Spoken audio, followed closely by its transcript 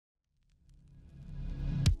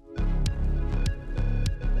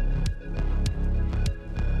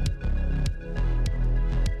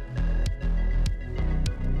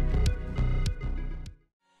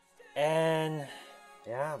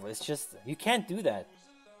it's just, you can't do that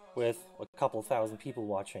with a couple thousand people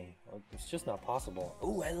watching. It's just not possible.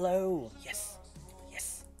 Oh, hello! Yes!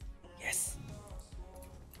 Yes! Yes!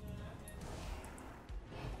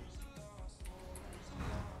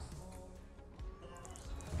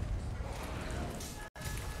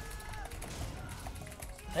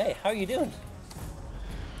 Hey, how you doing?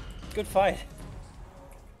 Good fight.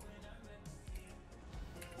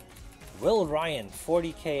 Will Ryan,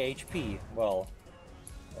 40k HP. Well,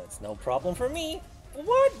 that's no problem for me.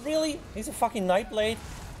 What? Really? He's a fucking Nightblade?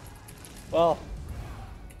 Well,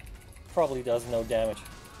 probably does no damage.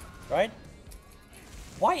 Right?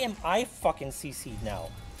 Why am I fucking CC'd now?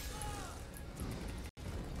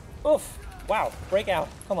 Oof! Wow, break out.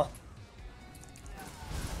 Come on.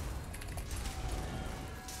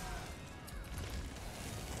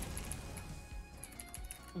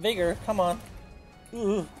 Vigor, come on.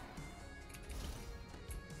 Ugh.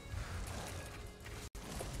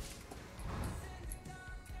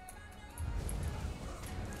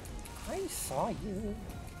 I saw you.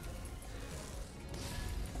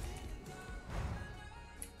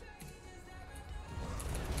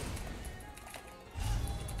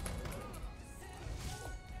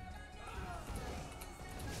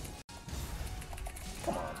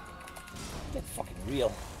 Come on. Get fucking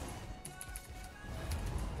real.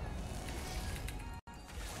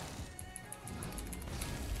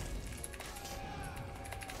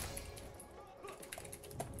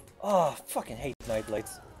 Oh, fucking hate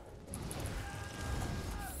Nightblades.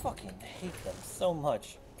 Fucking hate them so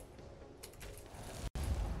much.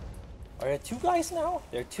 Are there two guys now?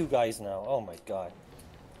 There are two guys now. Oh my god.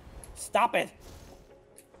 Stop it!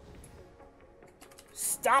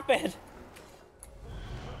 Stop it!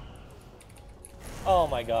 Oh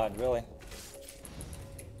my god, really?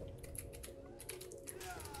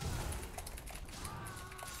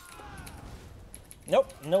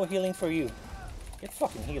 Nope, no healing for you. Get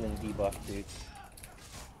fucking healing debuff, dude.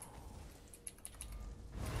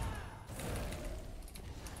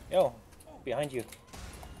 Yo, behind you.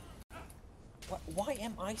 Why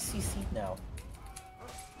am I CC'd now?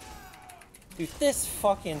 Dude, this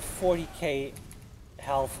fucking 40k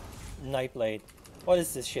health Nightblade. What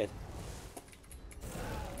is this shit?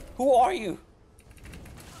 Who are you?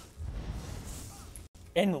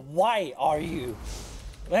 And why are you?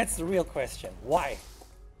 That's the real question. Why?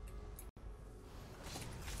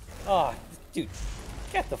 Ah, oh, dude,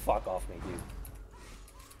 get the fuck off me, dude.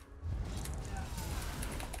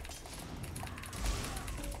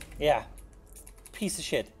 Yeah, piece of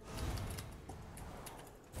shit.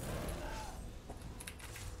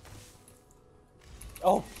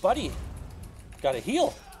 Oh, buddy, gotta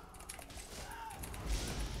heal.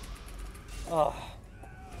 Ah, oh.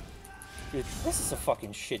 Dude, this is a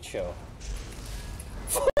fucking shit show.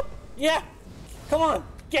 Yeah, come on,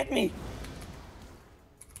 get me.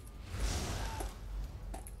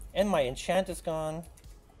 And my enchant is gone.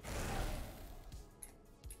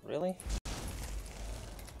 Really?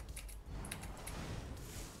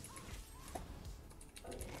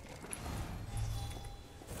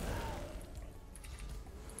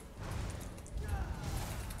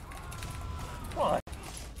 Come on.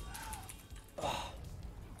 Ugh.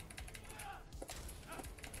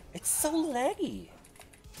 It's so laggy.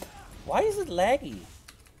 Why is it laggy?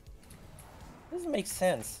 Doesn't make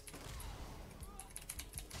sense.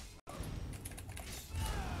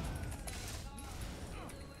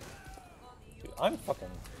 Dude, I'm fucking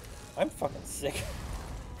sick.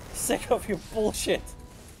 Sick of your bullshit.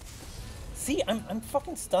 See, I'm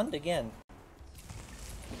fucking stunned again.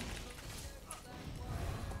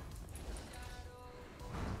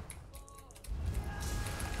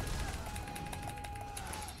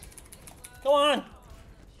 Come on!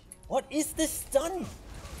 What is this stun?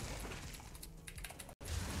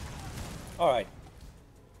 Alright.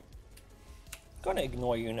 Gonna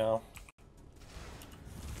ignore you now.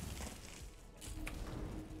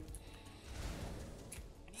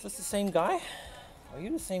 Is this the same guy? Are you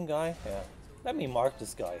the same guy? Yeah. Let me mark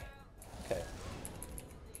this guy. Okay.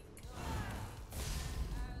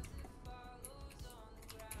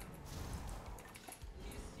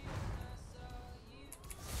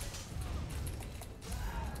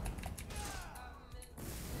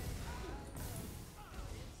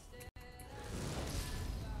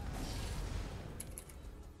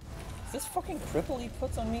 Is this fucking cripple he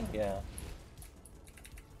puts on me? Yeah.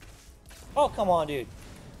 Oh, come on, dude.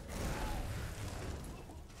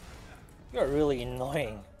 You're really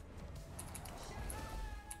annoying.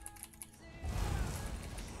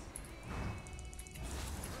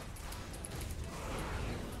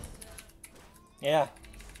 Yeah.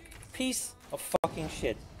 Piece of fucking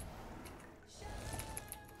shit.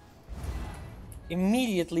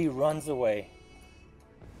 immediately runs away.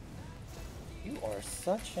 You are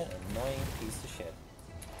such an annoying piece of shit.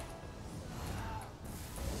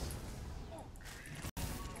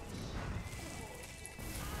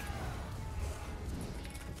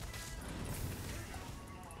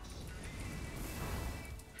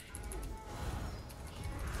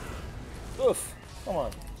 Oof! Come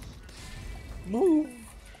on. Move!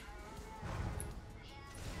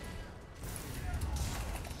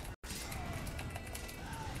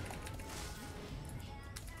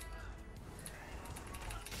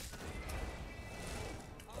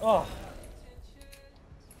 Oh!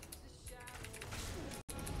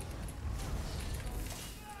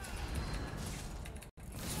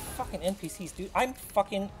 Fucking NPCs, dude. I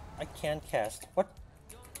can't cast. What?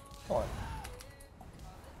 Come on.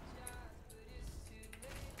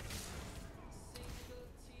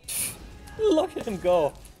 Look at him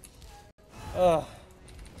go. Ugh.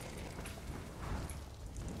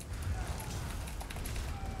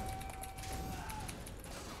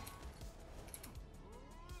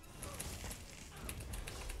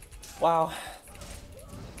 Wow.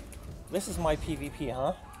 This is my PvP,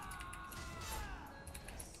 huh?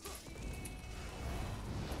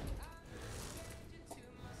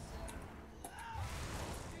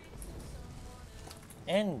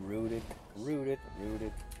 And rooted.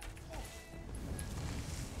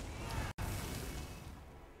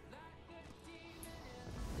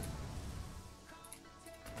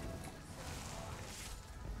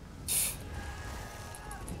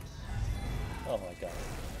 Oh my god.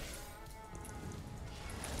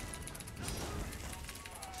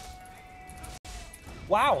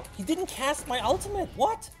 Wow, he didn't cast my ultimate.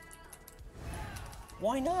 What?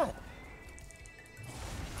 Why not?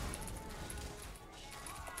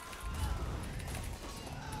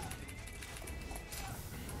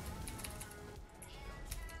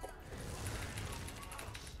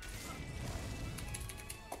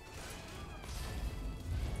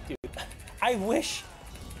 Dude, I wish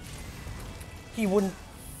he wouldn't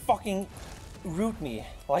fucking root me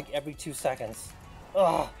like every 2 seconds.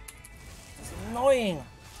 Ugh. It's annoying.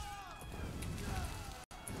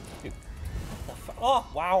 Dude, what the oh,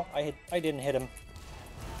 wow. I didn't hit him.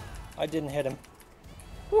 I didn't hit him.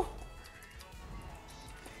 Whew.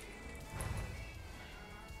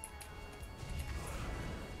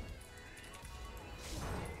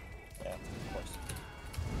 Yeah, of course.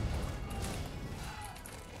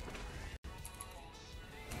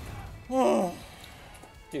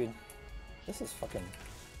 Dude, this is fucking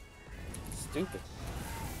stupid.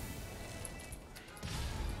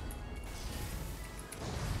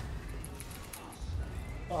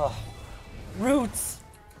 Ugh. Roots!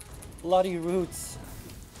 Bloody roots.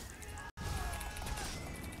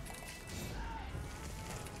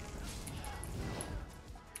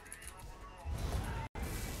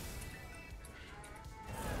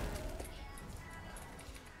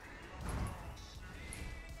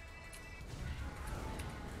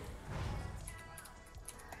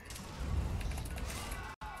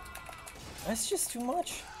 That's just too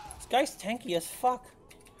much. This guy's tanky as fuck.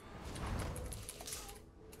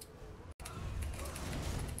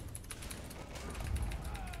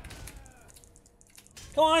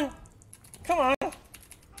 Come on! Come on!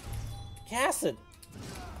 Cast it!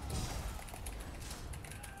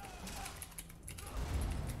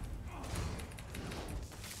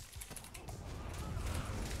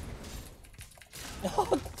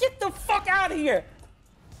 Oh, get the fuck out of here!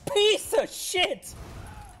 Piece of shit!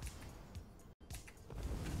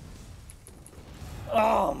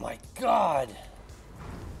 Oh my god!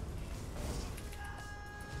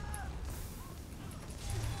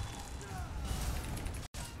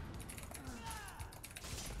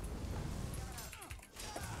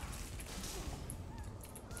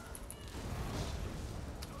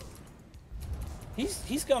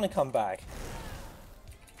 He's gonna come back.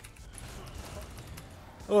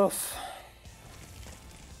 Oof.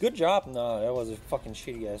 Good job. No, that was a fucking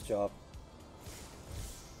shitty ass job.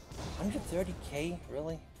 130k?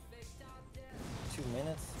 Really? 2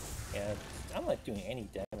 minutes? Yeah, I'm not doing any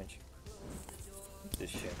damage. Look at this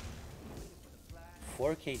shit.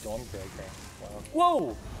 4k Dawnbreaker. Wow.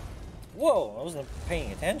 Whoa! Whoa! I wasn't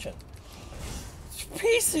paying attention.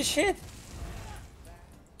 Piece of shit!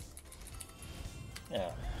 Yeah,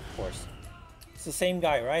 of course. It's the same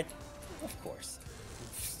guy, right? Of course.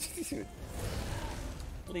 Dude.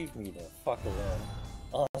 Leave me the fuck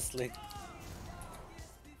alone. Honestly.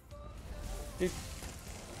 Dude.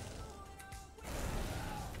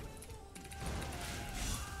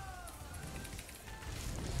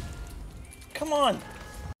 Come on!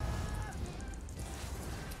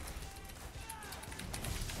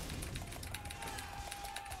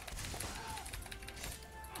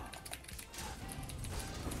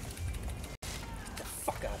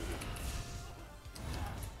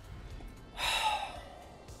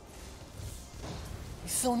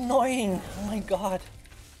 so annoying! Oh my god.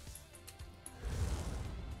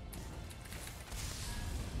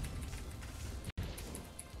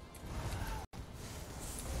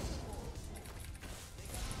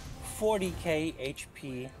 $40k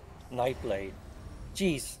HP Nightblade.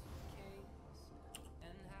 Jeez.